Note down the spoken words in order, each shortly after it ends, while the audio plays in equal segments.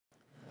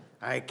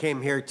I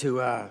came here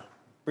to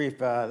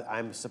brief.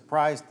 I'm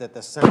surprised that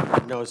the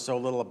Senate knows so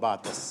little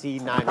about the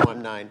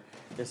C919,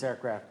 this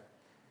aircraft,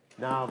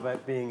 now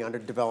but being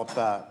underdeveloped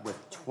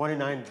with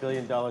 $29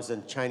 billion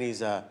in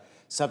Chinese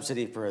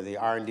subsidy for the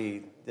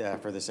R&D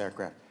for this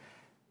aircraft.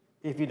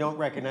 If you don't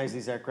recognize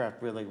these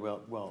aircraft really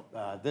well,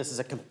 this is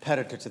a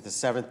competitor to the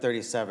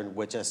 737,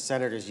 which as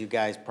senators you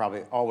guys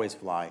probably always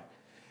fly.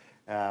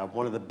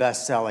 One of the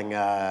best-selling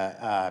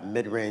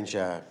mid-range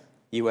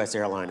U.S.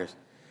 airliners.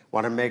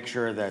 Want to make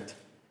sure that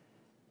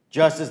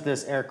just as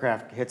this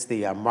aircraft hits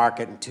the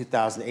market in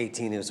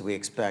 2018, as we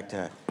expect,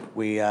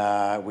 we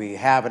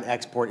have an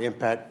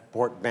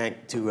export-import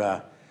bank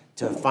to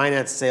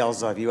finance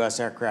sales of U.S.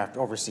 aircraft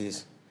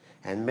overseas,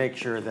 and make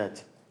sure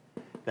that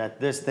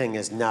this thing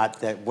is not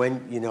that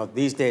when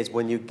these days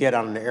when you get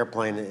on an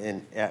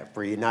airplane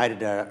for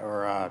United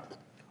or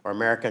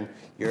American,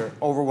 you're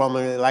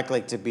overwhelmingly likely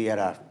to be at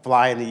a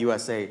fly in the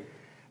USA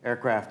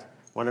aircraft.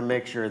 Want to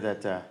make sure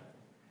that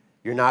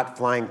you're not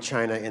flying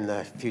China in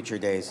the future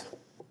days.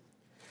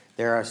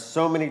 There are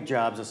so many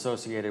jobs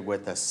associated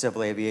with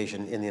civil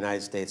aviation in the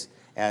United States,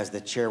 as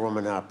the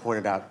chairwoman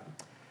pointed out.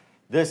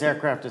 This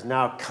aircraft is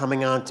now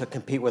coming on to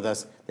compete with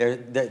us.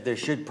 There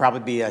should probably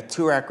be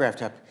two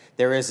aircraft.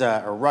 There is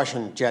a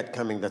Russian jet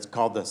coming that's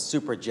called the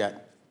Super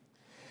Jet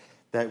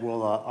that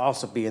will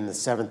also be in the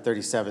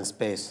 737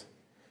 space.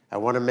 I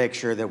want to make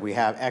sure that we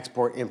have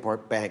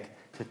export-import bank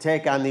to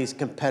take on these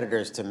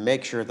competitors to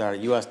make sure that our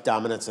U.S.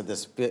 dominance of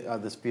this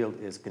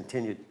field is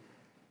continued.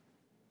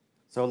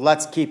 So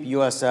let's keep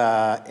U.S.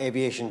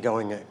 aviation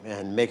going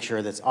and make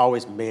sure that it's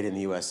always made in the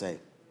USA.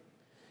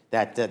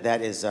 That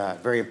is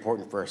very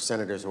important for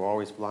senators who are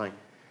always flying,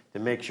 to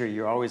make sure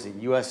you're always a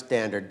U.S.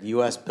 standard,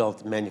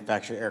 U.S.-built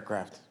manufactured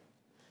aircraft.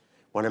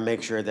 Want to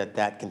make sure that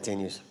that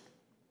continues.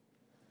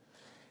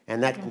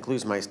 And that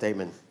concludes my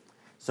statement.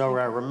 So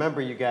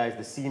remember, you guys,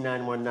 the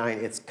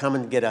C919, it's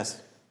coming to get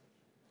us.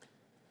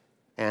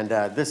 And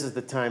this is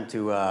the time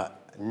to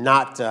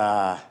not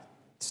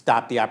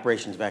stop the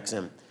operations of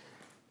XM.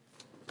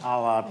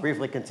 I'll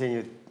briefly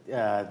continue.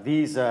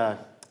 These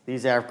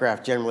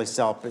aircraft generally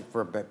sell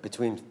for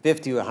between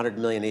 50 to 100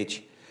 million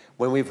each.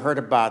 When we've heard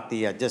about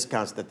the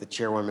discounts that the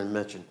chairwoman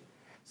mentioned,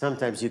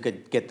 sometimes you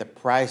could get the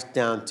price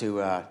down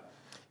to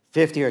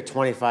 50 or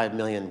 25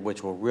 million,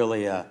 which will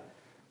really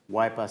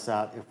wipe us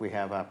out if we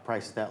have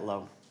prices that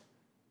low.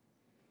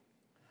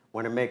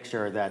 Want to make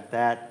sure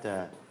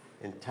that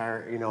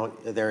entire,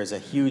 there is a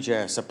huge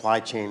supply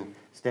chain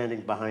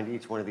standing behind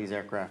each one of these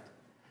aircraft.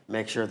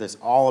 Make sure this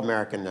all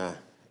American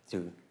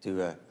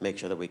to make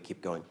sure that we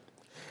keep going.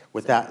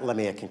 With that, let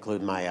me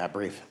conclude my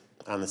brief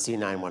on the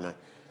C919.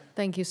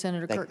 Thank you,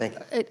 Senator Kirk. Thank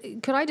you.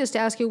 Could I just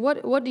ask you,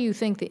 what do you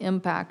think the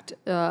impact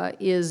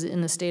is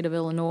in the state of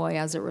Illinois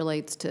as it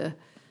relates to?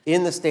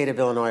 In the state of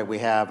Illinois, we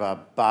have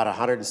about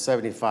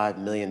 $175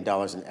 million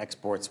in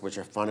exports, which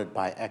are funded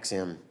by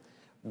XM,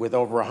 with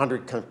over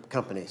 100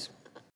 companies.